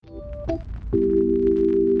Hey,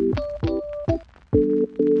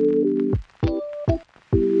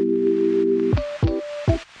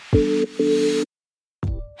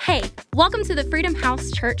 welcome to the Freedom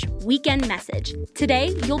House Church Weekend Message.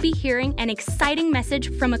 Today, you'll be hearing an exciting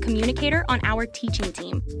message from a communicator on our teaching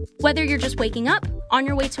team. Whether you're just waking up, on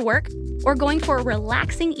your way to work, or going for a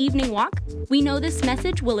relaxing evening walk, we know this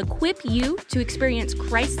message will equip you to experience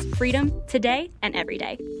Christ's freedom today and every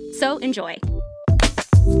day. So enjoy.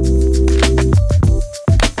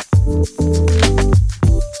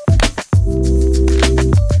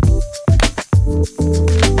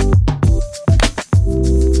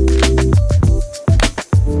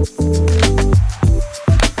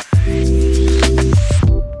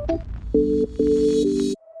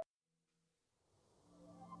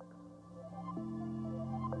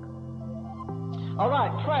 All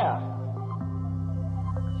right, prayer.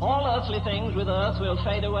 All earthly things with earth will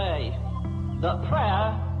fade away, but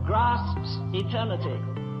prayer grasps eternity.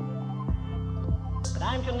 But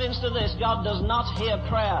I'm convinced of this: God does not hear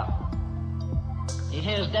prayer. He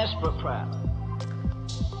hears desperate prayer.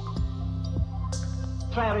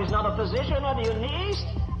 Prayer is not a position whether you kneel.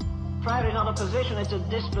 Prayer is not a position, it's a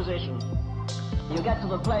disposition. You get to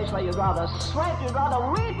the place where you'd rather sweat, you'd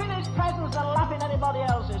rather weep in His presence than laugh in anybody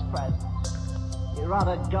else's presence. You'd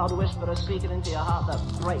rather God whisper a secret into your heart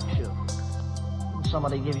that breaks you than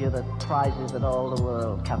somebody give you the prizes that all the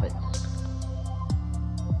world covets.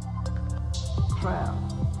 Prayer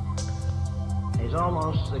is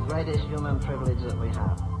almost the greatest human privilege that we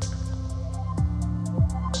have.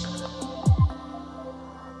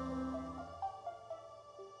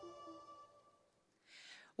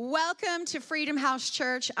 Welcome to Freedom House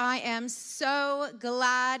Church. I am so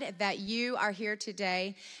glad that you are here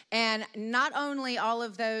today. And not only all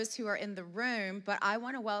of those who are in the room, but I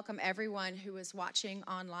want to welcome everyone who is watching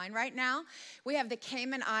online right now. We have the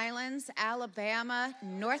Cayman Islands, Alabama,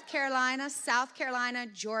 North Carolina, South Carolina,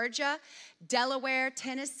 Georgia, Delaware,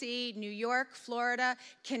 Tennessee, New York, Florida,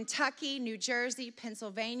 Kentucky, New Jersey,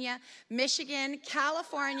 Pennsylvania, Michigan,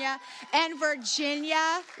 California, and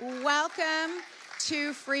Virginia. Welcome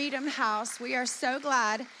to Freedom House. We are so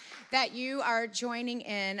glad that you are joining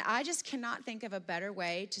in. I just cannot think of a better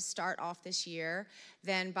way to start off this year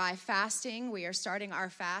than by fasting. We are starting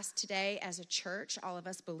our fast today as a church, all of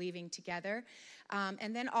us believing together.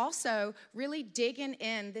 And then also really digging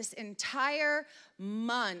in this entire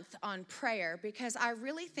month on prayer, because I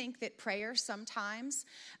really think that prayer sometimes,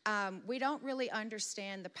 we don't really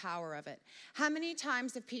understand the power of it. How many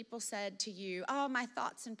times have people said to you, "Oh, my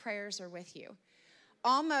thoughts and prayers are with you"?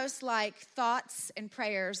 Almost like thoughts and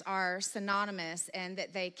prayers are synonymous and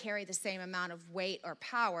that they carry the same amount of weight or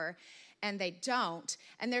power, and they don't.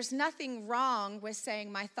 And there's nothing wrong with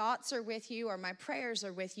saying my thoughts are with you or my prayers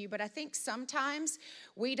are with you, but I think sometimes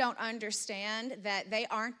we don't understand that they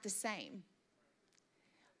aren't the same.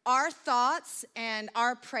 Our thoughts and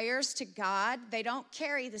our prayers to God, they don't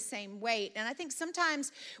carry the same weight. And I think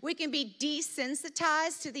sometimes we can be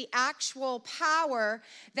desensitized to the actual power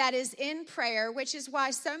that is in prayer, which is why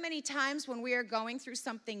so many times when we are going through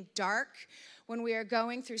something dark, when we are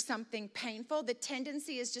going through something painful, the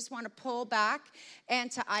tendency is just want to pull back and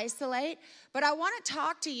to isolate. But I want to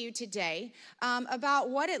talk to you today about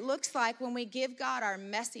what it looks like when we give God our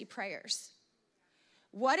messy prayers.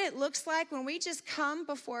 What it looks like when we just come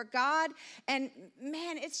before God and,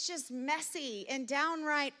 man, it's just messy and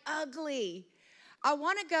downright ugly. I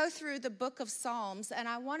want to go through the book of Psalms, and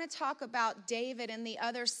I want to talk about David and the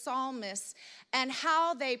other psalmists and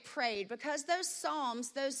how they prayed, because those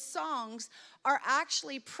psalms, those songs are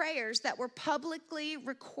actually prayers that were publicly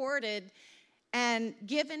recorded and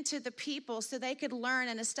given to the people so they could learn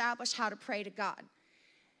and establish how to pray to God.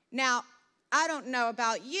 Now, I don't know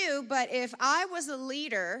about you, but if I was a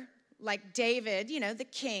leader like David, the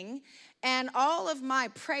king, and all of my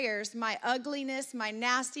prayers, my ugliness, my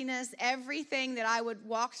nastiness, everything that I would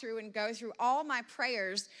walk through and go through, all my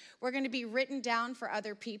prayers were going to be written down for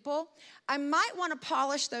other people, I might want to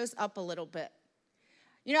polish those up a little bit.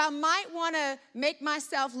 I might want to make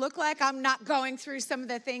myself look like I'm not going through some of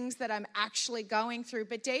the things that I'm actually going through,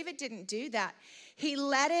 but David didn't do that. He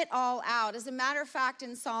let it all out. As a matter of fact,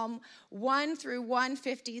 in Psalm 1 through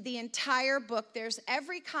 150, the entire book, there's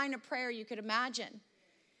every kind of prayer you could imagine.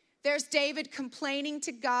 There's David complaining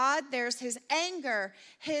to God. There's his anger,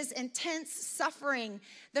 his intense suffering,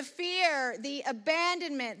 the fear, the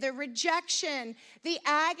abandonment, the rejection, the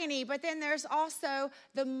agony. But then there's also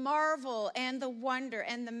the marvel and the wonder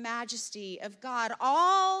and the majesty of God,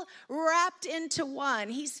 all wrapped into one.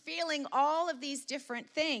 He's feeling all of these different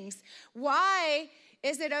things. Why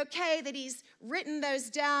Is it okay that he's written those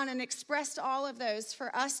down and expressed all of those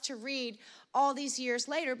for us to read all these years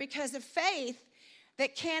later? Because a faith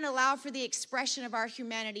that can't allow for the expression of our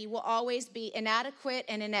humanity will always be inadequate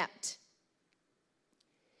and inept.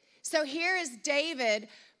 So here is David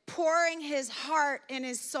pouring his heart and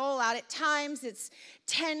his soul out. At times it's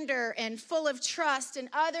tender and full of trust, and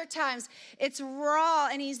other times it's raw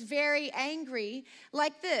and he's very angry.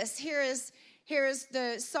 Like this, here is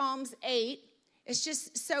the Psalms 8. It's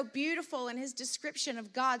just so beautiful in his description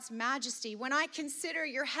of God's majesty. When I consider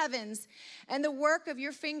your heavens and the work of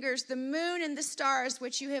your fingers, the moon and the stars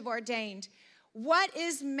which you have ordained, what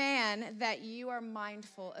is man that you are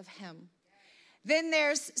mindful of him? Then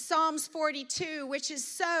there's Psalms 42, which is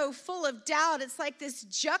so full of doubt. It's like this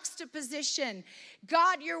juxtaposition.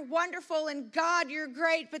 God, you're wonderful, and God, you're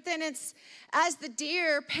great. But then it's, as the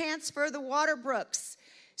deer pants for the water brooks,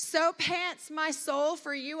 so pants my soul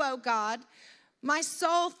for you, O God. My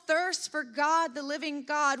soul thirsts for God, the living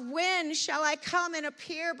God. When shall I come and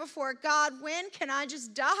appear before God? When can I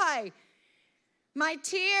just die? My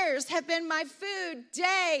tears have been my food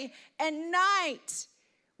day and night,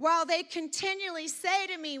 while they continually say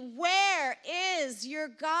to me, where is your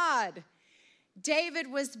God?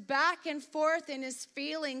 David was back and forth in his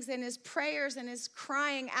feelings and his prayers and his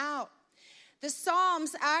crying out. The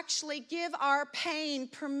Psalms actually give our pain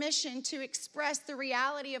permission to express the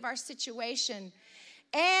reality of our situation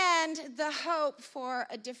and the hope for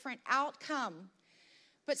a different outcome.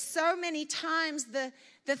 But so many times the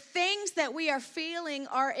things that we are feeling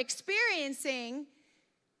or experiencing,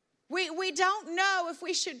 we don't know if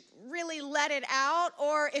we should really let it out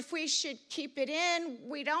or if we should keep it in.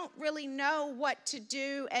 We don't really know what to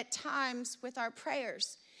do at times with our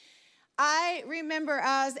prayers. I remember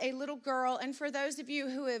as a little girl, and for those of you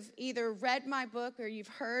who have either read my book or you've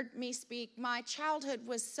heard me speak, my childhood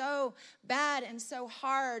was so bad and so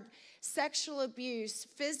hard. Sexual abuse,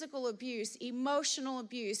 physical abuse, emotional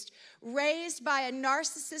abuse, raised by a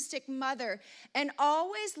narcissistic mother, and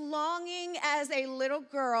always longing as a little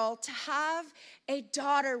girl to have a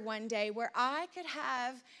daughter one day where I could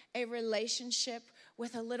have a relationship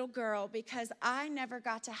with a little girl, because I never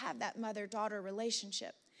got to have that mother-daughter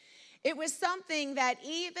relationship. It was something that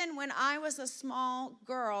even when I was a small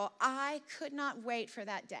girl, I could not wait for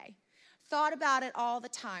that day. Thought about it all the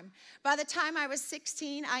time. By the time I was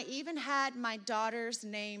 16, I even had my daughter's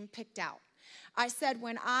name picked out. I said,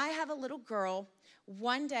 when I have a little girl,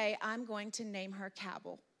 one day I'm going to name her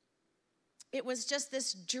Cabell. It was just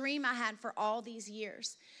this dream I had for all these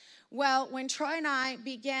years. Well, when Troy and I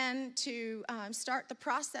began to start the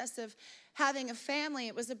process of having a family,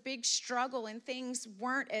 it was a big struggle, and things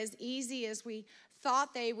weren't as easy as we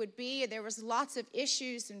thought they would be. There was lots of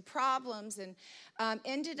issues and problems, and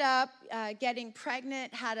ended up getting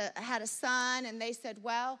pregnant, had a son, and they said,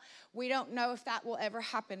 well, we don't know if that will ever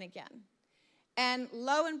happen again. And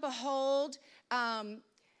lo and behold, about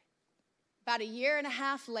a year and a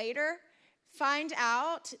half later, find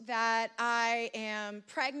out that I am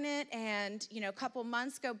pregnant, and a couple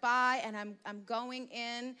months go by, and I'm going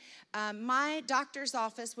in. My doctor's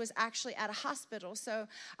office was actually at a hospital, so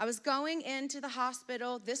I was going into the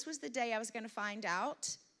hospital. This was the day I was going to find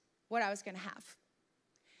out what I was going to have.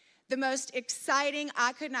 The most exciting,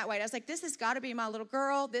 I could not wait. I was like, this has got to be my little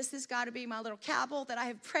girl. This has got to be my little Cabell that I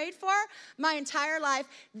have prayed for my entire life.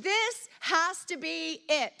 This has to be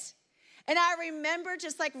it. And I remember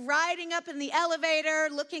just like riding up in the elevator,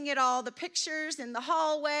 looking at all the pictures in the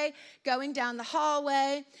hallway, going down the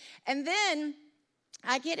hallway. And then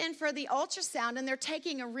I get in for the ultrasound, and they're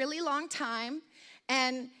taking a really long time.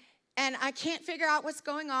 And I can't figure out what's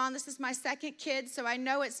going on. This is my second kid, so I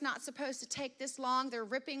know it's not supposed to take this long. They're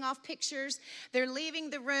ripping off pictures. They're leaving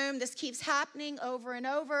the room. This keeps happening over and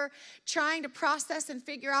over, trying to process and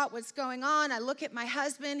figure out what's going on. I look at my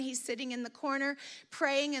husband. He's sitting in the corner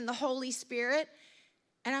praying in the Holy Spirit.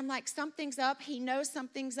 And I'm like, something's up. He knows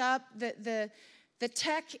something's up. The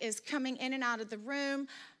tech is coming in and out of the room.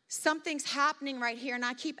 Something's happening right here. And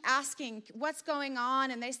I keep asking, what's going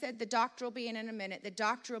on? And they said, the doctor will be in a minute. The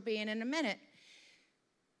doctor will be in a minute.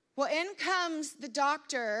 Well, in comes the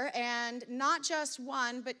doctor, and not just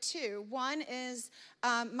one, but two. One is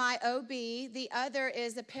my OB. The other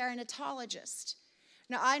is a perinatologist.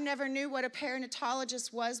 Now, I never knew what a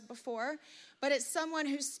perinatologist was before, but it's someone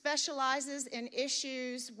who specializes in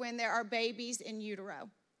issues when there are babies in utero.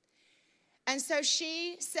 And so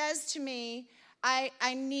she says to me,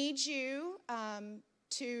 I need you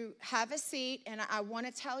to have a seat, and I want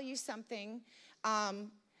to tell you something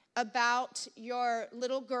about your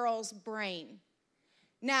little girl's brain.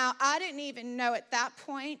 Now, I didn't even know at that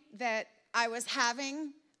point that I was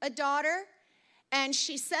having a daughter, And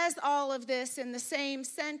she says all of this in the same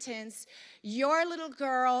sentence, your little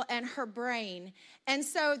girl and her brain. And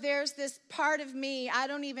so there's this part of me, I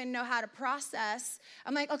don't even know how to process.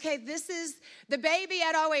 I'm like, okay, this is the baby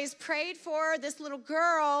I'd always prayed for, this little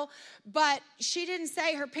girl, but she didn't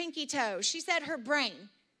say her pinky toe. She said her brain.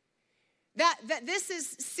 That this is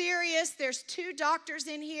serious. There's 2 doctors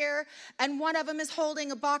in here, and one of them is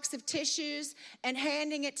holding a box of tissues and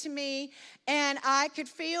handing it to me, and I could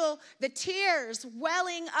feel the tears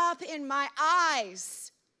welling up in my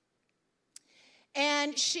eyes.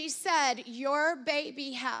 And she said, your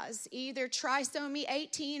baby has either trisomy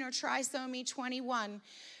 18 or trisomy 21,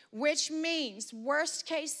 which means worst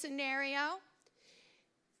case scenario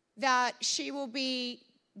that she will be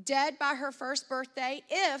dead by her first birthday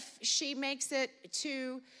if she makes it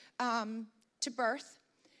to birth.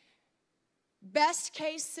 Best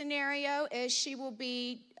case scenario is she will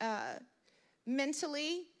be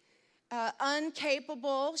mentally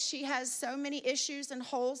incapable. She has so many issues and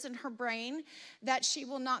holes in her brain that she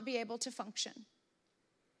will not be able to function.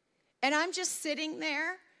 And I'm just sitting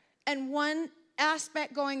there, and one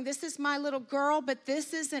aspect going, this is my little girl, but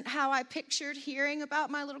this isn't how I pictured hearing about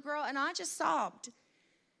my little girl. And I just sobbed.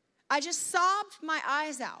 I just sobbed my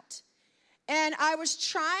eyes out. And I was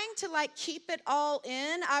trying to keep it all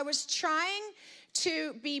in. I was trying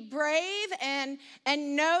to be brave and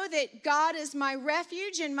know that God is my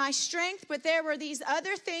refuge and my strength. But there were these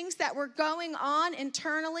other things that were going on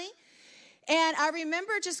internally. And I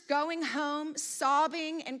remember just going home,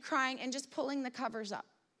 sobbing and crying and just pulling the covers up.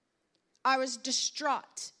 I was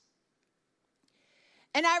distraught.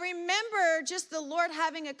 And I remember just the Lord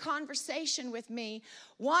having a conversation with me,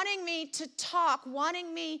 wanting me to talk,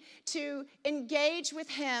 wanting me to engage with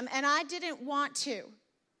him, and I didn't want to.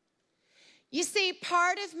 You see,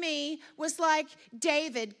 part of me was like,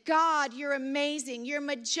 David, God, you're amazing, you're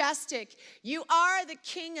majestic, you are the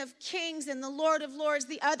King of Kings and the Lord of Lords.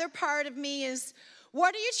 The other part of me is,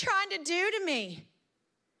 what are you trying to do to me?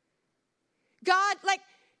 God,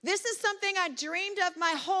 this is something I dreamed of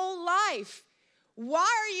my whole life. Why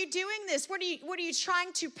are you doing this? What are you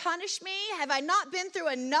trying to punish me? Have I not been through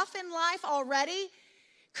enough in life already?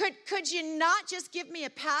 Could you not just give me a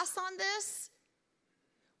pass on this?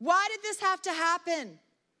 Why did this have to happen?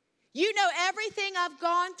 You know everything I've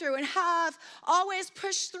gone through and how I've always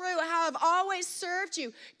pushed through, how I've always served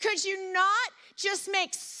you. Could you not just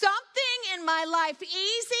make something in my life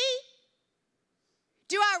easy?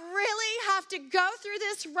 Do I really have to go through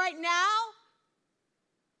this right now?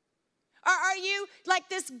 Or are you like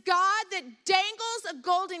this God that dangles a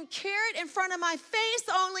golden carrot in front of my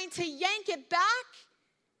face only to yank it back?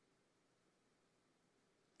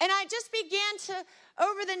 And I just began to,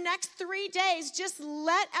 over the next 3 days, just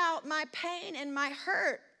let out my pain and my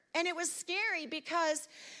hurt. And it was scary because,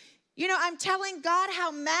 I'm telling God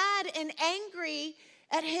how mad and angry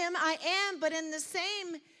at him I am, but in the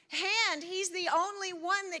same hand, he's the only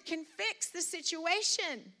one that can fix the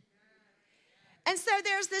situation. And so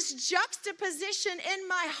there's this juxtaposition in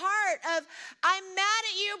my heart of, I'm mad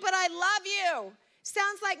at you, but I love you.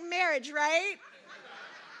 Sounds like marriage, right?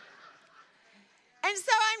 And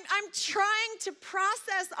so I'm trying to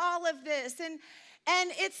process all of this. And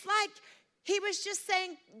it's like he was just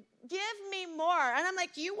saying, give me more. And I'm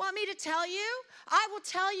like, you want me to tell you? I will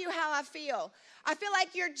tell you how I feel. I feel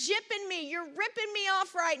like you're gypping me. You're ripping me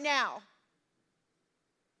off right now.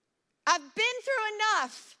 I've been through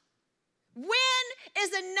enough. When is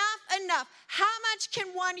enough? How much can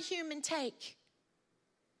one human take?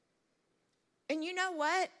 And you know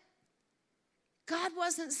what? God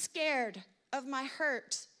wasn't scared of my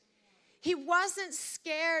hurt. He wasn't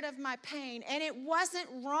scared of my pain. And it wasn't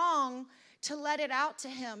wrong to let it out to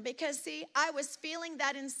him. Because see, I was feeling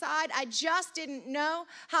that inside. I just didn't know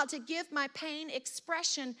how to give my pain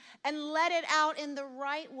expression and let it out in the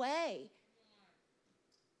right way.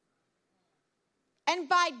 And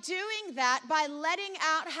by doing that, by letting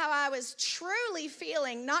out how I was truly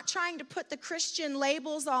feeling, not trying to put the Christian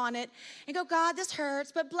labels on it and go, God, this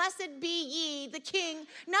hurts, but blessed be ye, the King.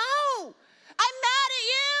 No, I'm mad at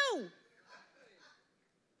you.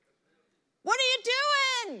 What are you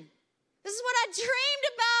doing? This is what I dreamed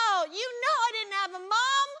about. You know I didn't have a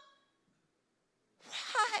mom.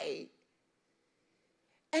 Why?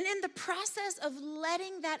 And in the process of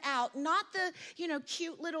letting that out, not the,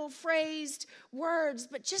 cute little phrased words,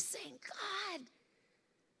 but just saying, God,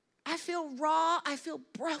 I feel raw, I feel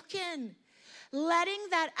broken. Letting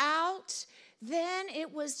that out, then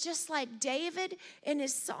it was just like David in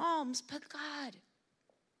his Psalms, but God,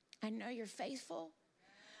 I know you're faithful.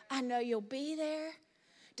 I know you'll be there.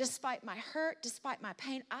 Despite my hurt, despite my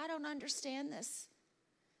pain, I don't understand this.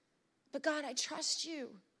 But God, I trust you.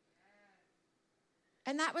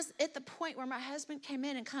 And that was at the point where my husband came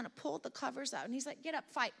in and kind of pulled the covers out. And he's like, get up,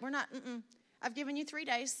 fight. We're not, I've given you 3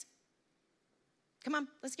 days. Come on,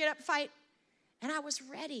 let's get up, fight. And I was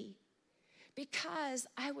ready because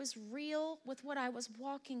I was real with what I was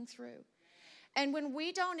walking through. And when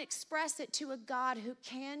we don't express it to a God who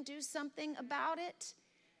can do something about it,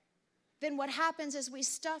 then what happens is we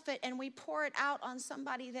stuff it and we pour it out on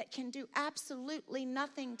somebody that can do absolutely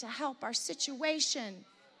nothing to help our situation.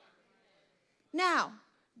 Now,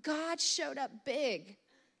 God showed up big,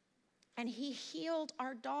 and he healed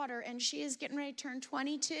our daughter, and she is getting ready to turn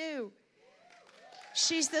 22.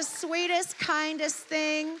 She's the sweetest, kindest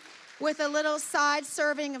thing with a little side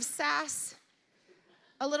serving of sass,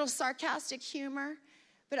 a little sarcastic humor.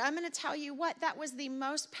 But I'm going to tell you what, that was the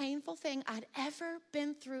most painful thing I'd ever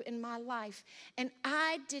been through in my life. And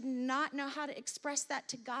I did not know how to express that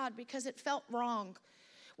to God because it felt wrong.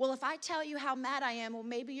 Well, if I tell you how mad I am, well,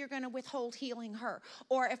 maybe you're going to withhold healing her.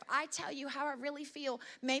 Or if I tell you how I really feel,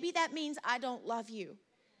 maybe that means I don't love you.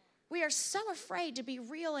 We are so afraid to be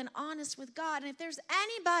real and honest with God. And if there's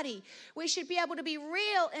anybody we should be able to be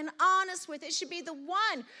real and honest with, it should be the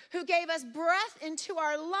one who gave us breath into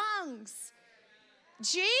our lungs.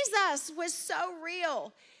 Jesus was so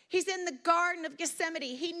real. He's in the Garden of Gethsemane.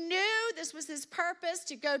 He knew this was his purpose,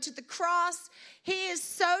 to go to the cross. He is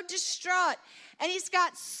so distraught, and he's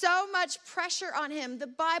got so much pressure on him. The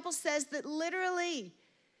Bible says that literally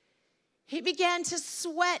he began to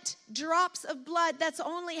sweat drops of blood. That's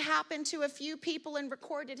only happened to a few people in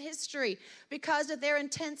recorded history because of their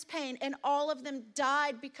intense pain, and all of them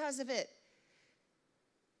died because of it.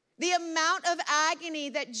 The amount of agony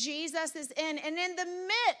that Jesus is in, and in the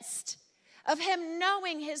midst of him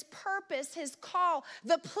knowing his purpose, his call,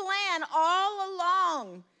 the plan all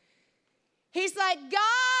along, he's like,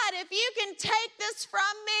 God, if you can take this from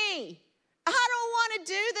me, I don't want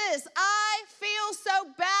to do this. I feel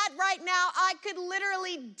so bad right now, I could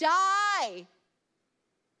literally die.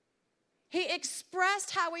 He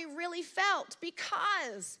expressed how he really felt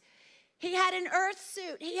because he had an earth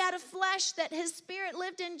suit. He had a flesh that his spirit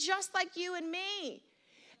lived in just like you and me.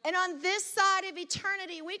 And on this side of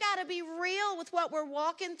eternity, we got to be real with what we're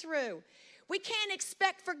walking through. We can't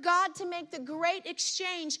expect for God to make the great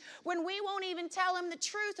exchange when we won't even tell him the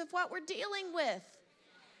truth of what we're dealing with.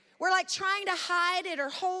 We're like trying to hide it or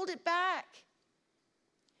hold it back.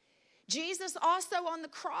 Jesus also on the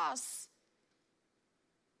cross,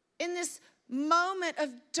 in this moment of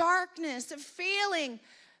darkness, of feeling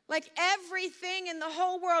like everything in the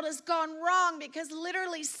whole world has gone wrong because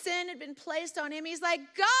literally sin had been placed on him. He's like,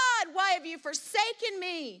 God, why have you forsaken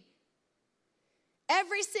me?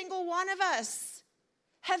 Every single one of us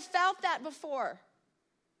have felt that before.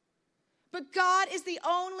 But God is the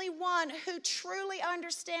only one who truly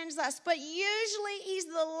understands us. But usually he's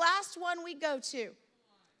the last one we go to.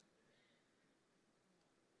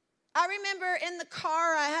 I remember in the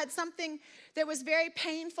car I had something that was very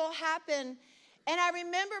painful happen. And I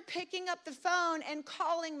remember picking up the phone and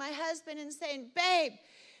calling my husband and saying, babe,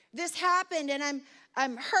 this happened and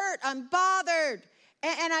I'm hurt, I'm bothered.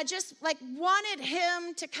 And I just wanted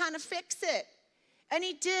him to kind of fix it. And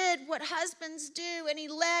he did what husbands do, and he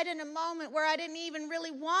led in a moment where I didn't even really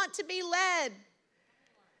want to be led.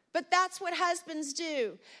 But that's what husbands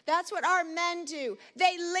do. That's what our men do.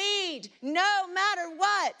 They lead no matter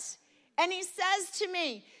what. And he says to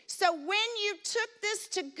me, so when you took this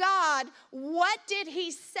to God, what did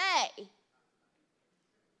he say?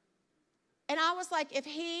 And I was like, if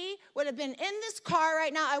he would have been in this car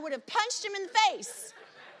right now, I would have punched him in the face.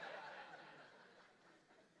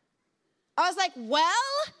 I was like, well,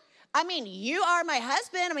 you are my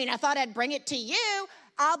husband. I thought I'd bring it to you.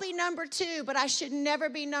 I'll be number 2, but I should never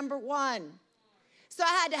be number 1. So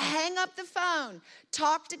I had to hang up the phone,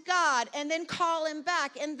 talk to God, and then call him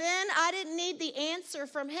back. And then I didn't need the answer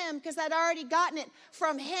from him because I'd already gotten it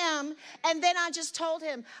from him. And then I just told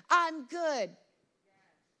him, I'm good.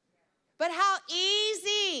 But how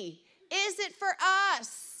easy is it for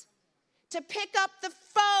us to pick up the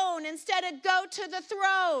phone instead of go to the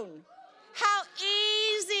throne? How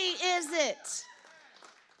easy is it?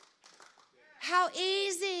 How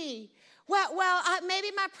easy. Well, maybe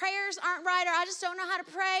my prayers aren't right, or I just don't know how to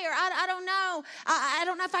pray, or I don't know. I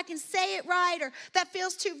don't know if I can say it right, or that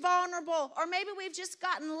feels too vulnerable, or maybe we've just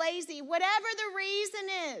gotten lazy. Whatever the reason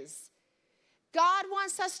is, God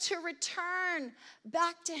wants us to return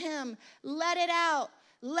back to him. Let it out.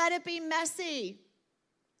 Let it be messy.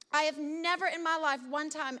 I have never in my life one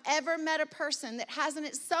time ever met a person that hasn't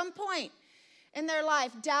at some point in their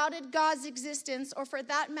life doubted God's existence, or for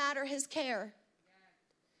that matter, his care.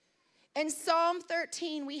 In Psalm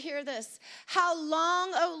 13, we hear this. How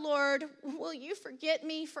long, O Lord, will you forget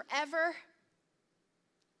me forever?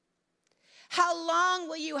 How long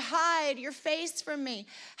will you hide your face from me?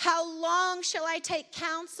 How long shall I take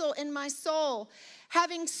counsel in my soul,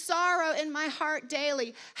 having sorrow in my heart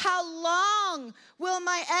daily? How long will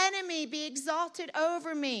my enemy be exalted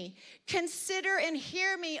over me? Consider and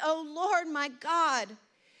hear me, O Lord my God.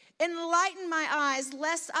 Enlighten my eyes,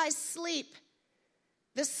 lest I sleep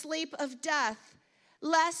the sleep of death.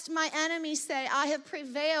 Lest my enemies say, I have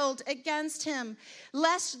prevailed against him.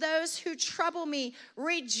 Lest those who trouble me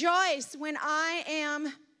rejoice when I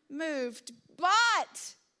am moved.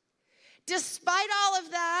 But, despite all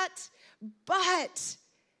of that, but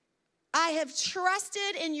I have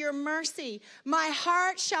trusted in your mercy. My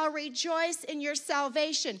heart shall rejoice in your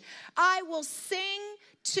salvation. I will sing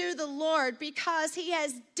to the Lord because he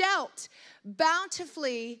has dealt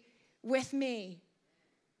bountifully with me.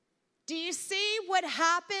 Do you see what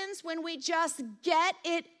happens when we just get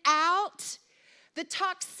it out? The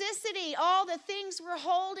toxicity, all the things we're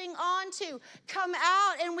holding on to come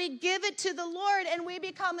out and we give it to the Lord and we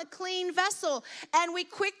become a clean vessel and we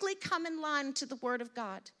quickly come in line to the Word of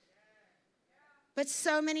God. But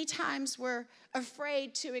so many times we're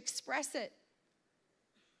afraid to express it.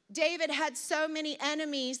 David had so many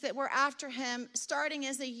enemies that were after him. Starting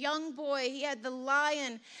as a young boy, he had the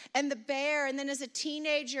lion and the bear. And then as a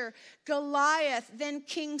teenager, Goliath. Then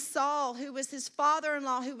King Saul, who was his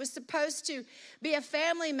father-in-law, who was supposed to be a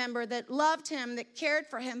family member that loved him, that cared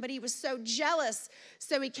for him. But he was so jealous,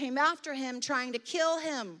 so he came after him, trying to kill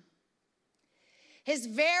him. His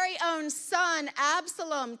very own son,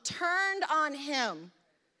 Absalom, turned on him.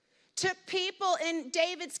 Took people in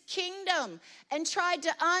David's kingdom and tried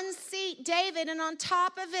to unseat David. And on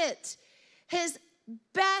top of it, his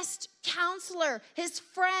best counselor, his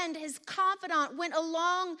friend, his confidant went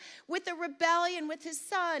along with the rebellion with his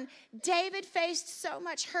son. David faced so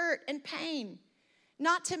much hurt and pain,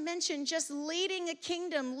 not to mention just leading a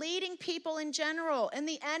kingdom, leading people in general, and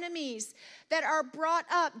the enemies that are brought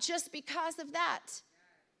up just because of that.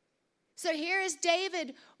 So here is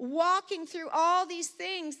David walking through all these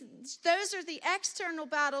things. Those are the external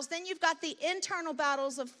battles. Then you've got the internal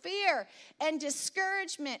battles of fear and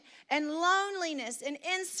discouragement and loneliness and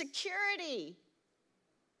insecurity.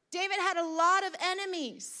 David had a lot of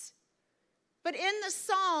enemies. But in the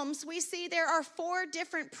Psalms, we see there are 4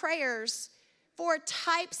 different prayers, 4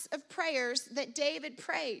 types of prayers that David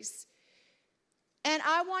prays. And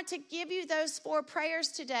I want to give you those 4 prayers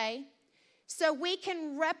today, so we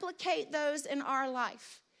can replicate those in our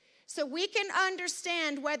life. So we can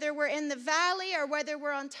understand whether we're in the valley or whether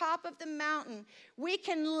we're on top of the mountain. We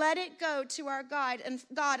can let it go to our God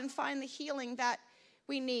and find the healing that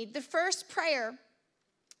we need. The first prayer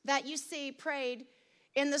that you see prayed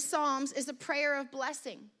in the Psalms is a prayer of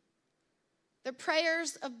blessing. The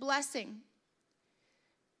prayers of blessing.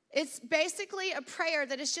 It's basically a prayer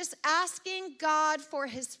that is just asking God for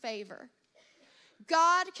his favor.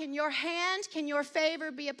 God, can your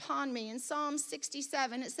favor be upon me? In Psalm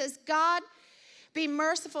 67, it says, God, be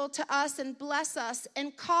merciful to us and bless us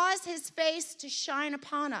and cause his face to shine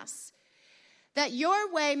upon us, that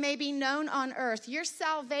your way may be known on earth, your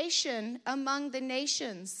salvation among the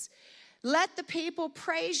nations. Let the people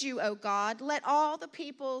praise you, O God. Let all the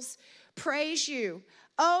peoples praise you.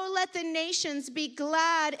 Oh, let the nations be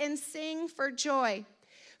glad and sing for joy.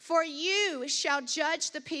 For you shall judge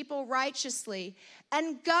the people righteously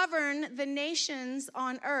and govern the nations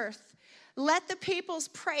on earth. Let the peoples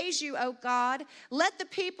praise you, O God. Let the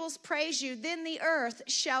peoples praise you. Then the earth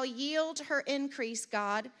shall yield her increase,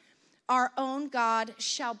 God. Our own God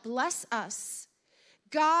shall bless us.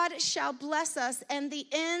 God shall bless us, and the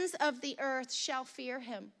ends of the earth shall fear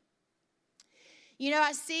him. You know,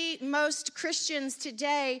 I see most Christians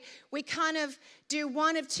today, we kind of do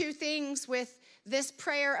one of 2 things with this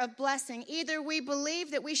prayer of blessing. Either we believe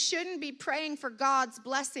that we shouldn't be praying for God's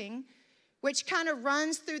blessing, which kind of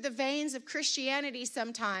runs through the veins of Christianity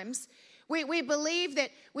sometimes. We believe that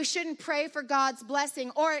we shouldn't pray for God's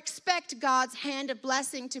blessing or expect God's hand of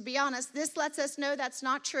blessing. To be honest, this lets us know that's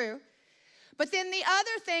not true. But then the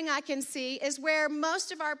other thing I can see is where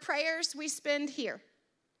most of our prayers we spend here.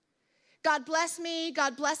 God bless me,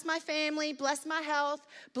 God bless my family, bless my health,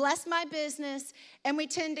 bless my business, and we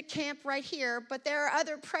tend to camp right here, but there are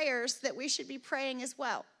other prayers that we should be praying as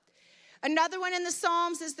well. Another one in the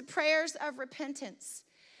Psalms is the prayers of repentance.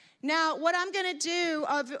 Now, what I'm going to do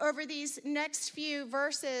over these next few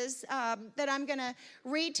verses that I'm going to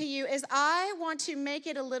read to you is I want to make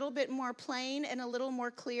it a little bit more plain and a little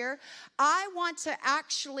more clear. I want to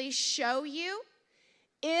actually show you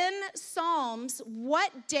in Psalms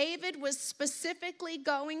what David was specifically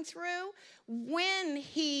going through when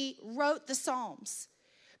he wrote the Psalms.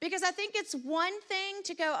 Because I think it's one thing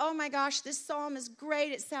to go, oh my gosh, this psalm is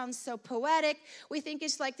great. It sounds so poetic. We think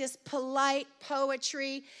it's like this polite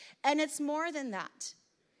poetry, and it's more than that.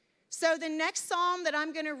 So the next psalm that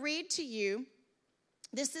I'm going to read to you,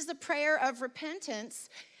 this is a prayer of repentance,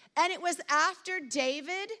 and it was after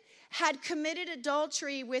David had committed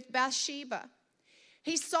adultery with Bathsheba.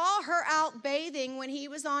 He saw her out bathing when he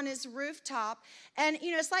was on his rooftop, and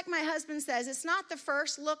it's like my husband says, it's not the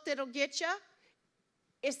first look that'll get you.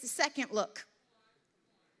 It's the second look.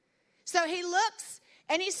 So he looks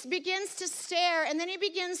and he begins to stare, and then he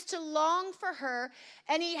begins to long for her,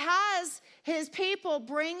 and he has his people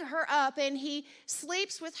bring her up, and he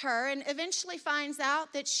sleeps with her and eventually finds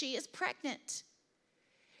out that she is pregnant.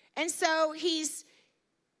 And so he's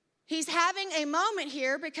having a moment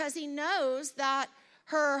here because he knows that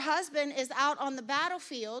her husband is out on the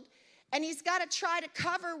battlefield, and he's got to try to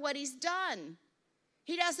cover what he's done.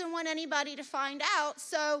 He doesn't want anybody to find out,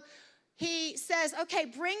 so he says, okay,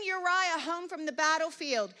 bring Uriah home from the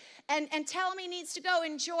battlefield and tell him he needs to go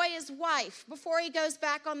enjoy his wife before he goes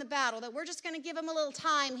back on the battle, that we're just going to give him a little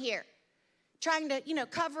time here, trying to,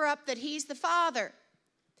 cover up that he's the father.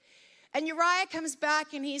 And Uriah comes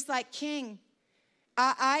back and he's like, King,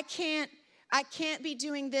 I can't be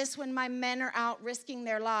doing this when my men are out risking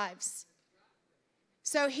their lives.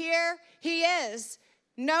 So here he is,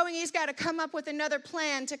 knowing he's got to come up with another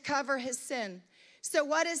plan to cover his sin. So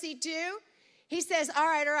what does he do? He says, all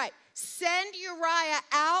right, send Uriah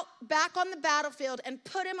out back on the battlefield and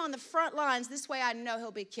put him on the front lines. This way I know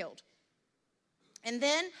he'll be killed. And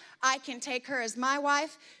then I can take her as my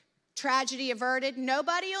wife. Tragedy averted.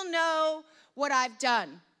 Nobody will know what I've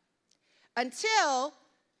done. Until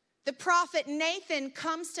the prophet Nathan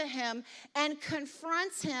comes to him and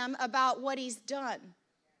confronts him about what he's done.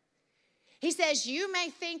 He says, you may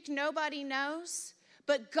think nobody knows,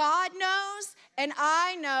 but God knows, and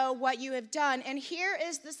I know what you have done. And here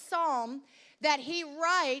is the psalm that he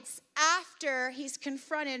writes after he's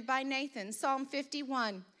confronted by Nathan. Psalm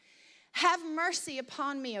 51. Have mercy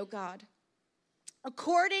upon me, O God,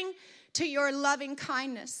 according to your loving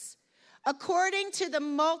kindness, according to the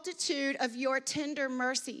multitude of your tender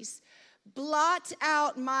mercies. Blot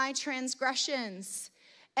out my transgressions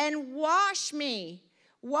and wash me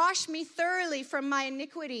thoroughly from my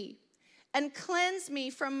iniquity and cleanse me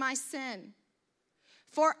from my sin.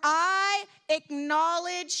 For I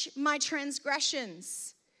acknowledge my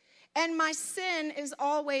transgressions, and my sin is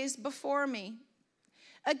always before me.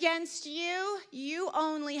 Against you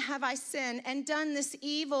only have I sinned and done this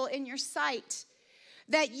evil in your sight,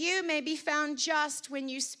 that you may be found just when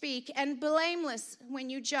you speak and blameless when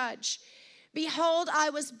you judge. Behold,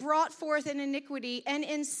 I was brought forth in iniquity, and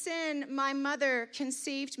in sin my mother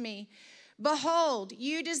conceived me. Behold,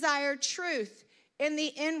 you desire truth in the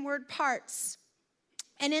inward parts,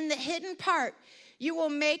 and in the hidden part you will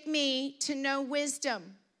make me to know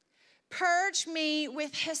wisdom. Purge me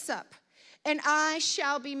with hyssop, and I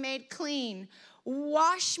shall be made clean.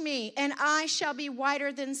 Wash me, and I shall be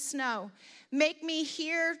whiter than snow. Make me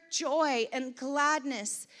hear joy and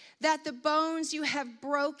gladness, that the bones you have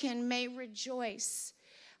broken may rejoice.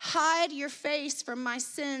 Hide your face from my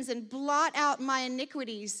sins and blot out my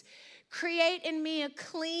iniquities. Create in me a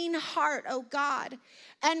clean heart, O God,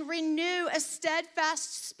 and renew a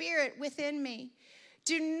steadfast spirit within me.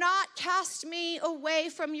 Do not cast me away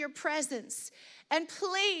from your presence, and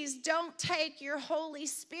please don't take your Holy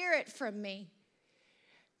Spirit from me.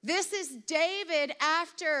 This is David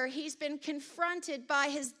after he's been confronted by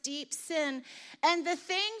his deep sin. And the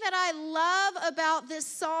thing that I love about this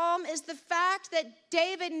psalm is the fact that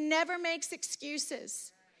David never makes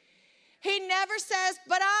excuses. He never says,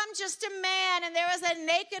 but I'm just a man and there was a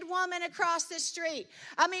naked woman across the street.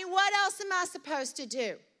 I mean, what else am I supposed to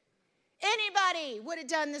do? Anybody would have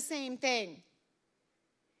done the same thing.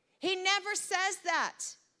 He never says that.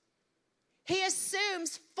 He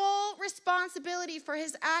assumes full responsibility for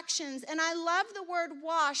his actions. And I love the word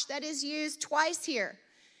wash that is used twice here.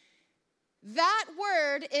 That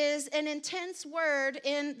word is an intense word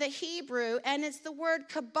in the Hebrew, and it's the word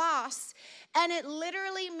kabas. And it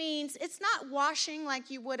literally means, it's not washing like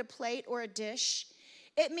you would a plate or a dish.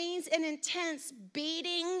 It means an intense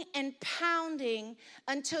beating and pounding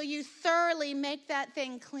until you thoroughly make that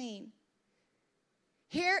thing clean.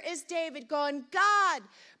 Here is David going, God,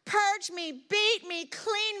 purge me, beat me,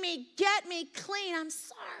 clean me, get me clean. I'm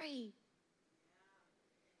sorry.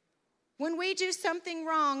 When we do something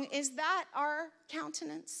wrong, is that our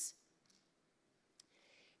countenance?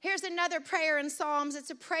 Here's another prayer in Psalms. It's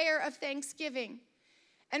a prayer of thanksgiving.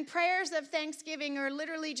 And prayers of thanksgiving are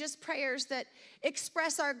literally just prayers that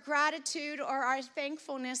express our gratitude or our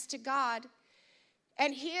thankfulness to God.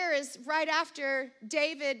 And here is right after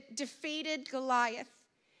David defeated Goliath.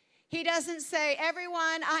 He doesn't say,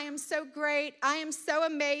 everyone, I am so great. I am so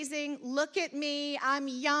amazing. Look at me. I'm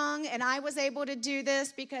young and I was able to do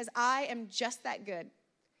this because I am just that good.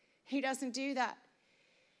 He doesn't do that.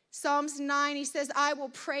 Psalms 9, he says, I will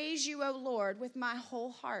praise you, O Lord, with my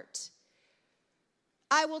whole heart.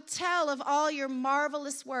 I will tell of all your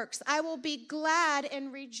marvelous works. I will be glad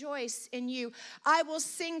and rejoice in you. I will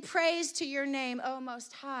sing praise to your name, O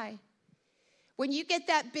Most High. When you get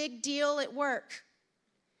that big deal at work,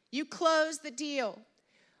 you close the deal,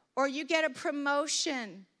 or you get a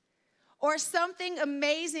promotion, or something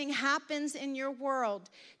amazing happens in your world,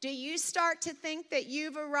 do you start to think that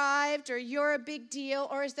you've arrived or you're a big deal,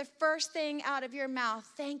 or is the first thing out of your mouth,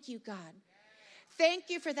 thank you, God. Thank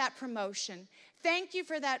you for that promotion. Thank you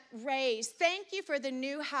for that raise. Thank you for the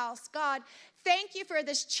new house. God, thank you for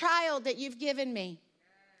this child that you've given me.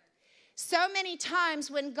 So many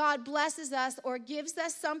times when God blesses us or gives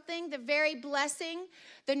us something, the very blessing,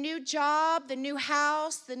 the new job, the new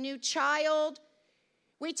house, the new child,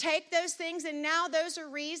 we take those things and now those are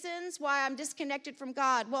reasons why I'm disconnected from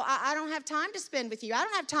God. Well, I don't have time to spend with you. I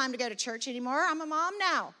don't have time to go to church anymore. I'm a mom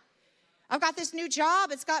now. I've got this new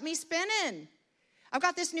job. It's got me spinning. I've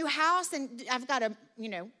got this new house and I've got to,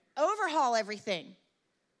 overhaul everything.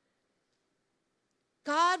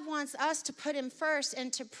 God wants us to put him first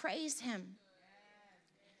and to praise him.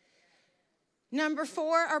 Number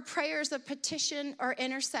 4 are prayers of petition or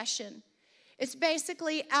intercession. It's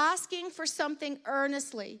basically asking for something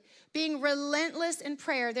earnestly, being relentless in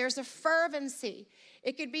prayer. There's a fervency.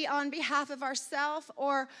 It could be on behalf of ourselves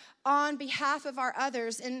or on behalf of our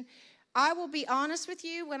others. And I will be honest with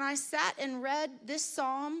you, when I sat and read this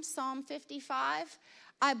Psalm 55,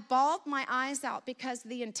 I bawled my eyes out because of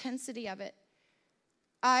the intensity of it.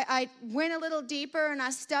 I went a little deeper and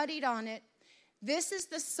I studied on it. This is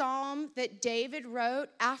the psalm that David wrote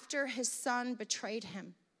after his son betrayed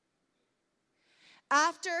him.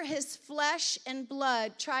 After his flesh and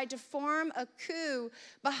blood tried to form a coup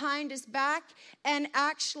behind his back and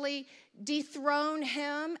actually dethrone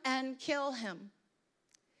him and kill him.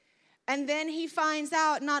 And then he finds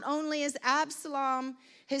out not only is Absalom,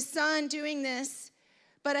 his son, doing this,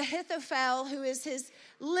 but Ahithophel, who is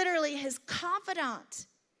literally his confidant,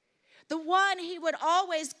 the one he would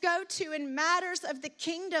always go to in matters of the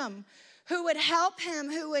kingdom, who would help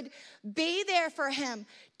him, who would be there for him,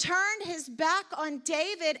 turned his back on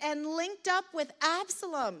David and linked up with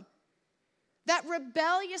Absalom. That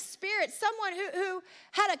rebellious spirit, someone who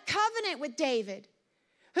had a covenant with David,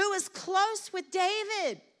 who was close with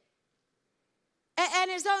David,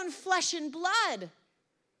 and his own flesh and blood.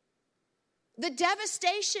 The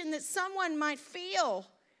devastation that someone might feel.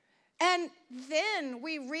 And then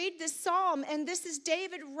we read this psalm, and this is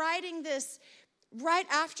David writing this right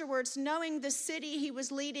afterwards, knowing the city he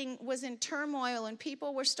was leading was in turmoil and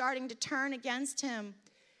people were starting to turn against him.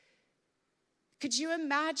 Could you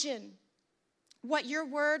imagine what your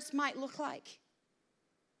words might look like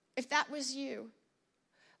if that was you?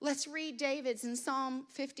 Let's read David's in Psalm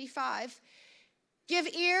 55. Give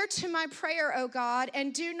ear to my prayer, O God,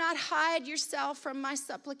 and do not hide yourself from my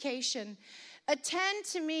supplication. Attend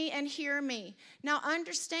to me and hear me. Now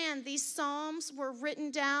understand, these psalms were written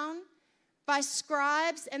down by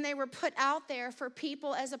scribes and they were put out there for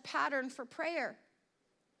people as a pattern for prayer.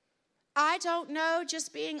 I don't know,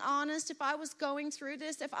 just being honest, if I was going through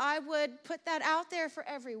this, if I would put that out there for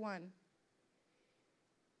everyone.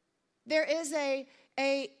 There is a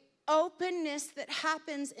openness that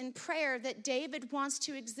happens in prayer that David wants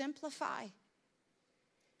to exemplify.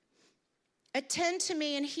 Attend to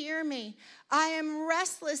me and hear me. I am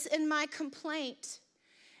restless in my complaint,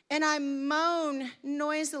 and I moan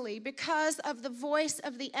noisily because of the voice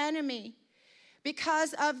of the enemy,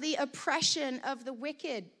 because of the oppression of the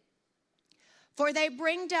wicked. For they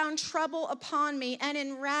bring down trouble upon me, and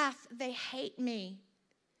in wrath they hate me.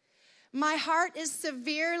 My heart is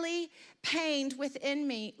severely pained within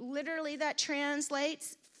me. Literally, that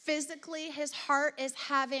translates physically, his heart is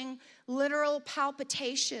having literal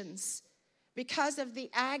palpitations because of the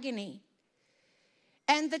agony.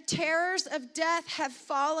 And the terrors of death have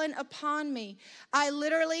fallen upon me. I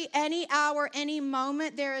literally, any hour, any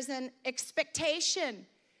moment, there is an expectation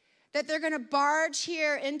that they're going to barge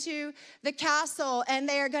here into the castle and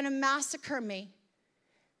they are going to massacre me.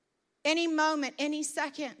 Any moment, any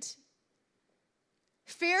second.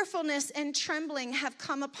 Fearfulness and trembling have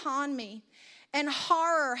come upon me. and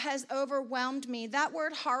horror has overwhelmed me. That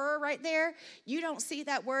word horror right there, you don't see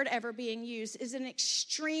that word ever being used, is an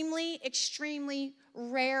extremely, extremely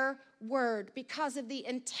rare word because of the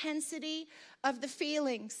intensity of the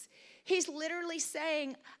feelings. He's literally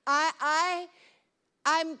saying, I'm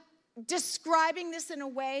describing this in a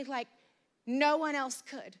way like no one else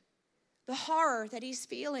could. The horror that he's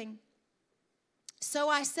feeling. So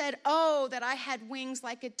I said, oh, that I had wings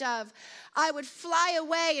like a dove. I would fly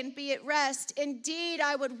away and be at rest. Indeed,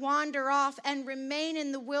 I would wander off and remain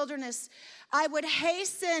in the wilderness. I would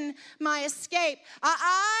hasten my escape.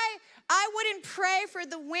 I wouldn't pray for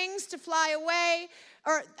the wings to fly away,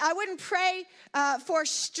 or I wouldn't pray for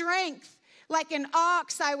strength. Like an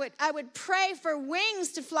ox, I would pray for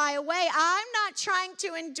wings to fly away. I'm not trying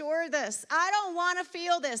to endure this. I don't want to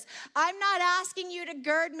feel this. I'm not asking you to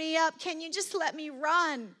gird me up. Can you just let me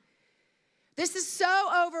run? This is so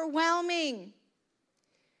overwhelming.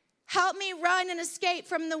 Help me run and escape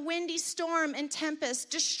from the windy storm and tempest.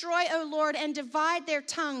 Destroy, O Lord, and divide their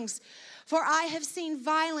tongues. For I have seen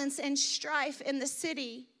violence and strife in the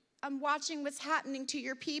city. I'm watching what's happening to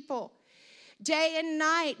your people. Day and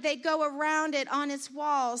night, they go around it on its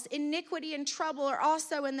walls. Iniquity and trouble are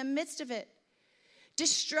also in the midst of it.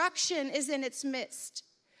 Destruction is in its midst.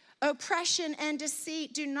 Oppression and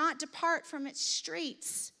deceit do not depart from its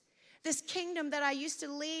streets. This kingdom that I used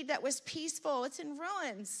to lead that was peaceful, it's in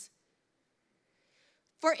ruins.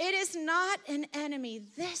 For it is not an enemy.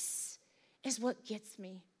 This is what gets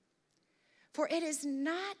me. For it is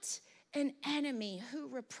not an enemy who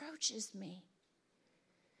reproaches me.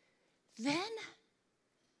 Then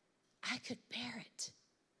I could bear it.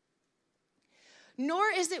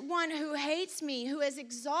 Nor is it one who hates me, who has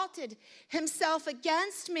exalted himself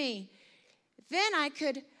against me. Then I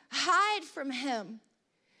could hide from him.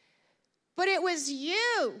 But it was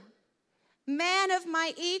you, man of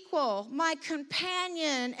my equal, my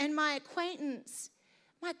companion and my acquaintance,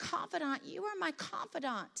 my confidant. You are my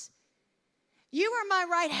confidant. You are my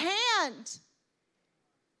right hand.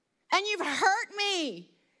 And you've hurt me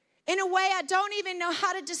in a way I don't even know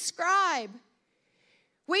how to describe.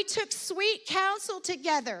 We took sweet counsel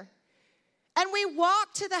together, and we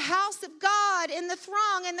walked to the house of God in the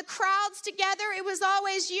throng and the crowds together. It was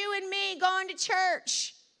always you and me going to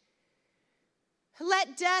church.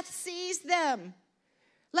 Let death seize them.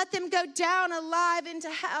 Let them go down alive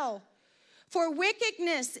into hell. For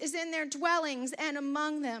wickedness is in their dwellings and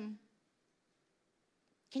among them.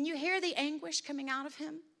 Can you hear the anguish coming out of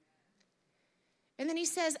him? And then he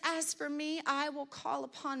says, as for me, I will call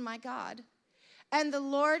upon my God, and the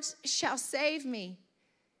Lord shall save me.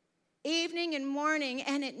 Evening and morning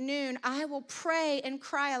and at noon, I will pray and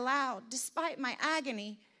cry aloud, despite my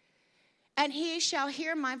agony, and he shall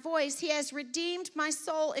hear my voice. He has redeemed my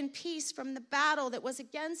soul in peace from the battle that was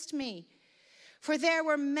against me. For there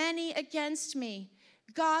were many against me.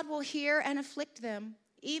 God will hear and afflict them,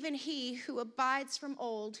 even he who abides from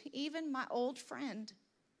old, even my old friend.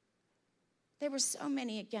 There were so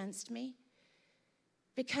many against me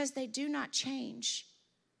because they do not change.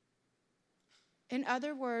 In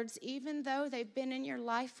other words, even though they've been in your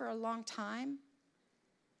life for a long time,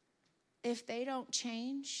 if they don't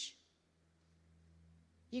change,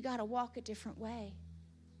 you got to walk a different way.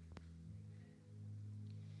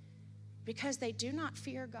 Because they do not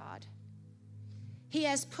fear God. He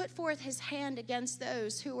has put forth his hand against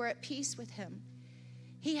those who were at peace with him.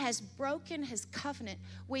 He has broken his covenant.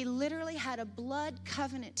 We literally had a blood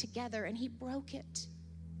covenant together, and he broke it.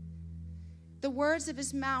 The words of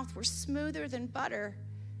his mouth were smoother than butter,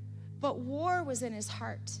 but war was in his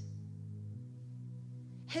heart.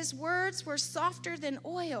 His words were softer than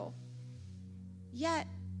oil, yet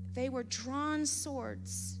they were drawn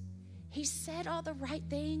swords. He said all the right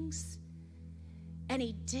things, and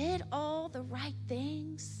he did all the right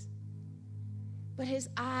things, but his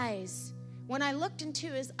eyes, when I looked into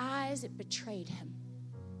his eyes, it betrayed him.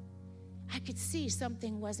 I could see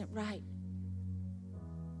something wasn't right.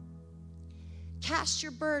 Cast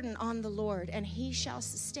your burden on the Lord, and he shall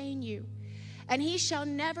sustain you, and he shall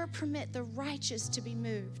never permit the righteous to be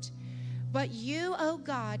moved. But you, O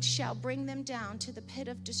God, shall bring them down to the pit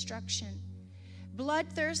of destruction.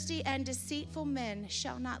 Bloodthirsty and deceitful men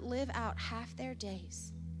shall not live out half their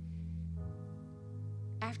days.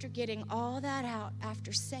 After getting all that out,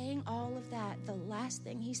 after saying all of that, the last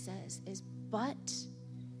thing he says is, but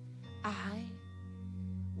I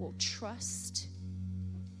will trust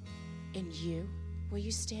in you. Will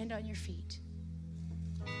you stand on your feet?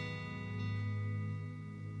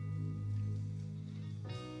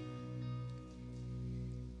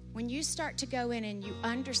 When you start to go in and you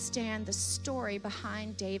understand the story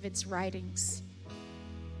behind David's writings,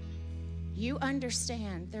 you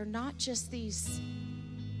understand they're not just these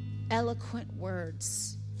eloquent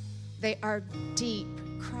words. They are deep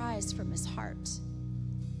cries from his heart.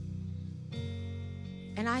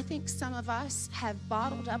 And I think some of us have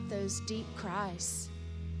bottled up those deep cries.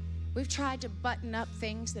 We've tried to button up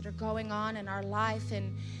things that are going on in our life,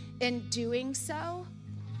 and in doing so,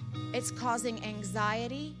 it's causing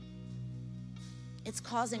anxiety, it's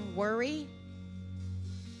causing worry,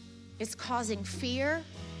 it's causing fear.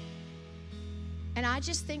 And I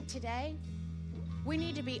just think today, we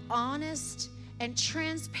need to be honest and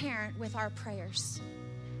transparent with our prayers.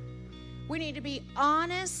 We need to be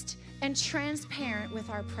honest and transparent with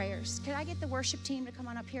our prayers. Can I get the worship team to come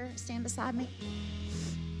on up here, stand beside me?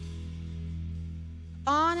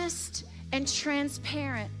 Honest and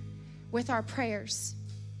transparent with our prayers.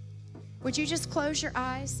 Would you just close your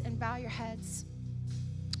eyes and bow your heads?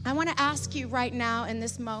 I want to ask you right now in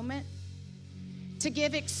this moment to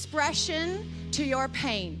give expression to your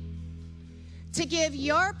pain, to give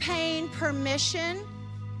your pain permission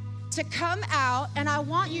to come out. And I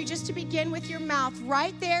want you just to begin with your mouth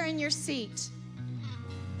right there in your seat.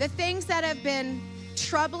 The things that have been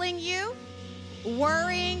troubling you,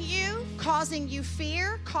 worrying you, causing you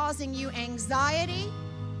fear, causing you anxiety,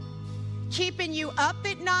 keeping you up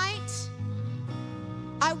at night.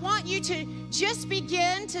 I want you to just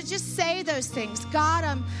begin to just say those things. God,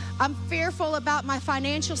 I'm fearful about my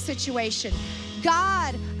financial situation.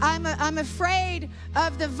 God, I'm afraid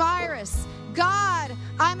of the virus. God,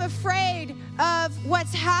 I'm afraid of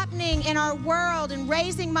what's happening in our world and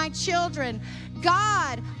raising my children.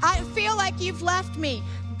 God, I feel like you've left me.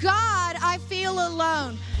 God, I feel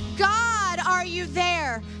alone. God, are you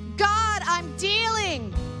there? God, I'm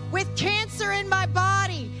dealing with cancer in my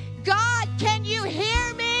body. God, can you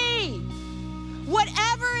hear me?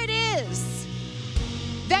 Whatever it is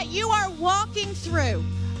that you are walking through,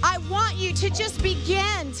 I want you to just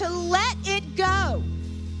begin to let it go.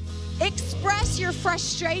 Express your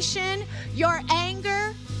frustration, your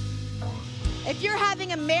anger. If you're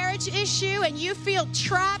having a marriage issue and you feel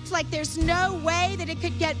trapped, like there's no way that it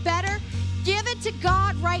could get better, give it to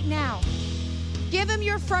God right now. Give him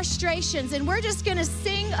your frustrations, and we're just going to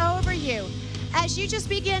sing over you as you just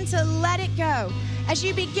begin to let it go, as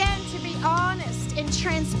you begin to be honest and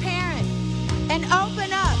transparent and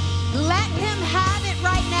open up. Let him have it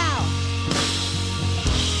right now.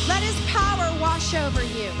 Let his power wash over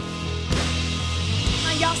you.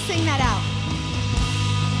 Come on, y'all sing that out.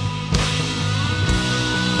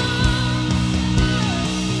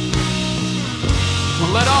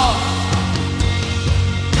 Let all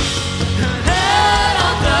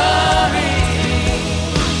the redeemed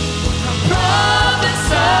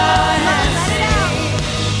prophesy and sing.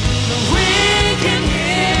 We can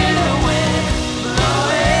hear the wind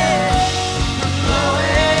blowing,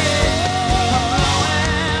 blowing,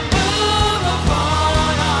 blowing, move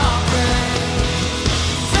upon our praise.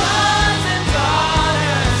 Sons and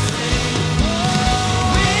daughters sing.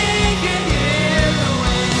 We can hear the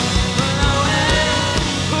wind blowing.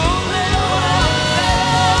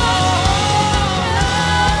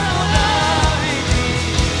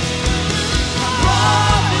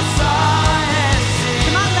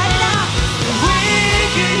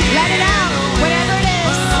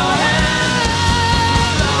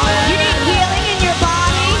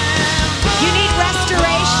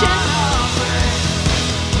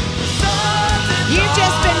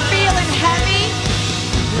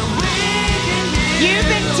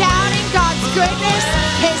 Goodness,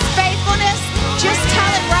 his faithfulness, just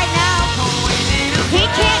tell it right now. He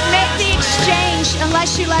can't make the exchange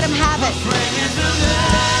unless you let him have it.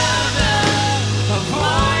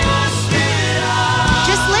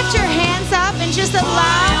 Just lift your hands up and just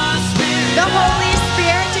allow the Holy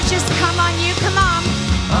Spirit to just come on you. Come on.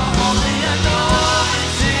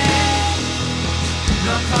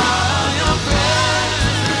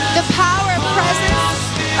 The power and presence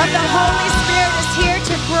of the Holy Spirit is here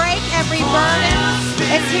to break every burden.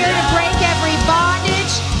 It's here to break every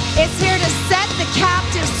bondage. It's here to set the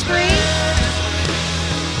captives free.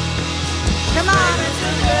 Come on.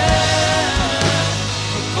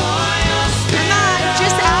 Come on.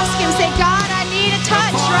 Just ask him. Say, God, I need a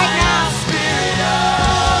touch right now.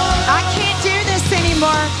 I can't do this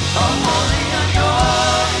anymore.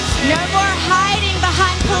 No more hiding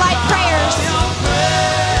behind polite prayers.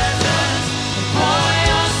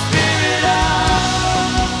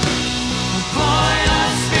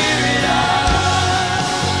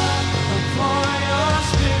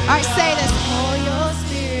 All right, say this. Pour your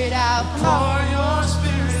spirit out. Come on.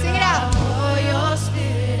 Sing it out. Pour your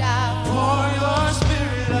spirit out. Pour your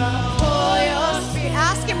spirit out. Pour your spirit.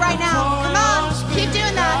 Ask him right now. Come on. Keep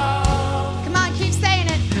doing that.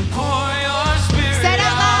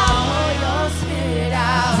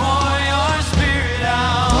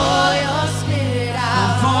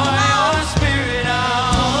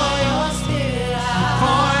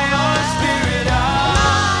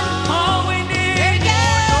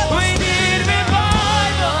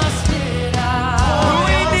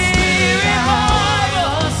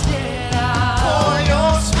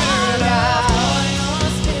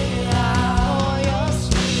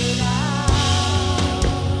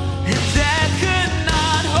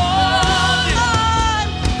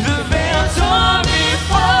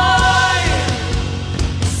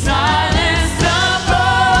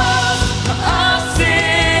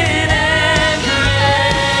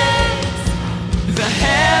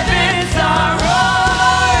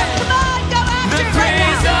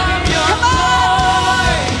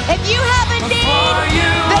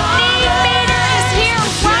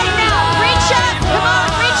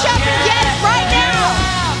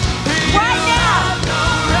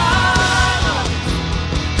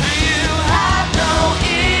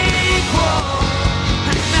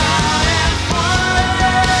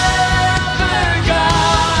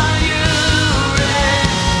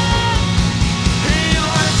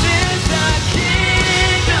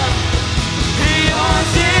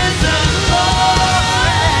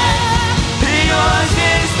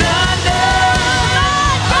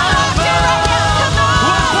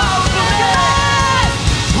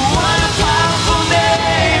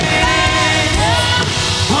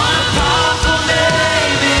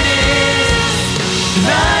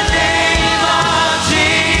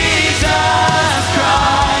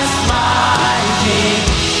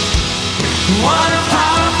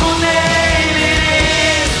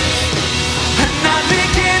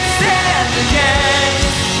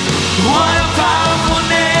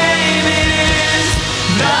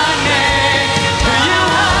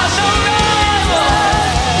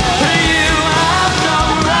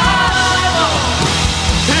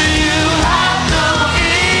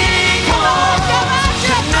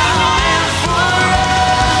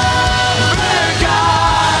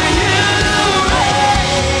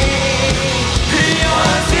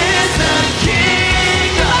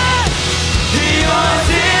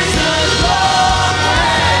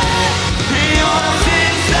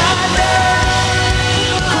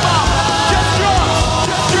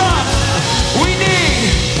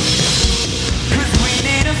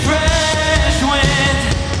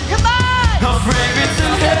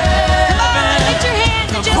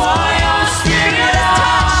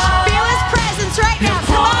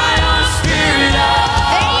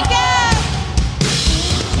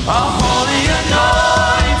 a holy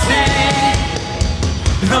anointing,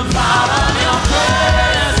 the power of your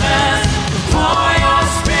presence, pour your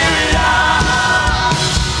spirit out,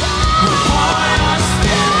 pour your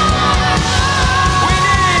spirit out. We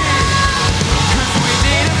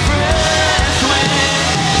need a fresh wind,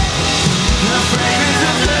 the fragrance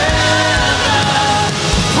of heaven,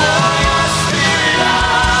 pour your spirit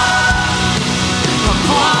out,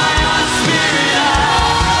 pour your spirit out,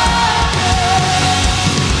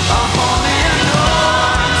 a holy anointing,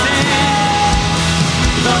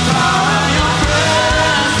 the power of your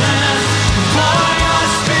presence, pour your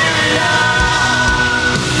spirit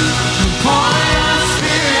out, pour your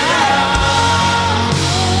spirit out,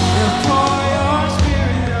 pour your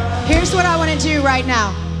spirit out. Here's what I want to do right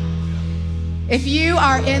now. If you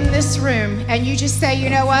are in this room and you just say, you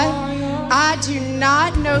know what? I do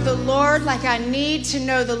not know the Lord like I need to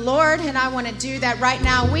know the Lord, and I want to do that right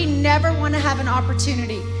now. We never want to have an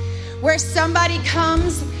opportunity where somebody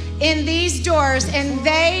comes in these doors and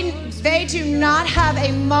they do not have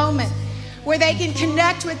a moment where they can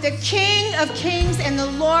connect with the King of Kings and the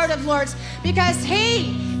Lord of Lords, because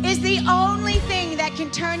He is the only thing that can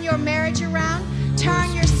turn your marriage around,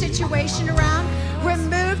 turn your situation around,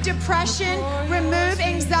 remove depression, remove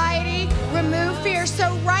anxiety, remove fear.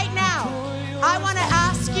 So right now, I want to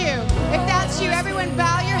ask you, if that's you, everyone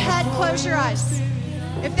bow your head, close your eyes.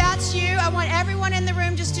 If that's you, I want everyone in the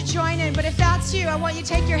room just to join in. But if that's you, I want you to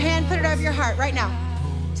take your hand, put it over your heart right now.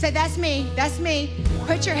 Say, that's me, that's me.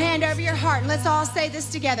 Put your hand over your heart and let's all say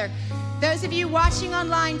this together. Those of you watching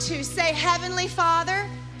online too, say, Heavenly Father,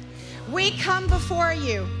 we come before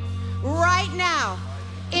you right now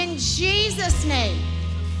in Jesus' name.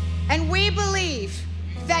 And we believe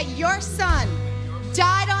that your Son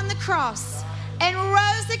died on the cross and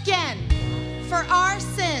rose again for our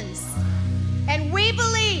sins. And we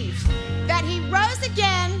believe that He rose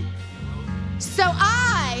again so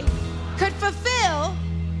I could fulfill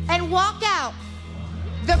and walk out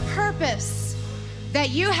the purpose that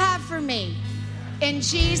you have for me. In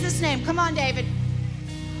Jesus' name. Come on, David.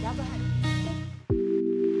 Yeah, go ahead.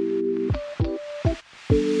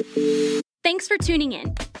 Thanks for tuning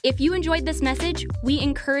in. If you enjoyed this message, we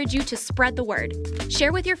encourage you to spread the word.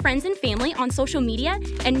 Share with your friends and family on social media,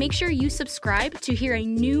 and make sure you subscribe to hear a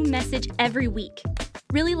new message every week.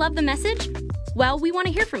 Really love the message? Well, we want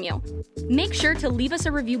to hear from you. Make sure to leave us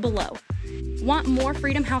a review below. Want more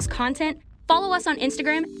Freedom House content? Follow us on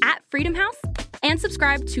Instagram @Freedom House and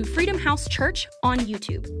subscribe to Freedom House Church on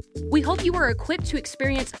YouTube. We hope you are equipped to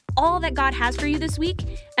experience all that God has for you this week,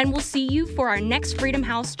 and we'll see you for our next Freedom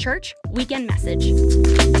House Church weekend message.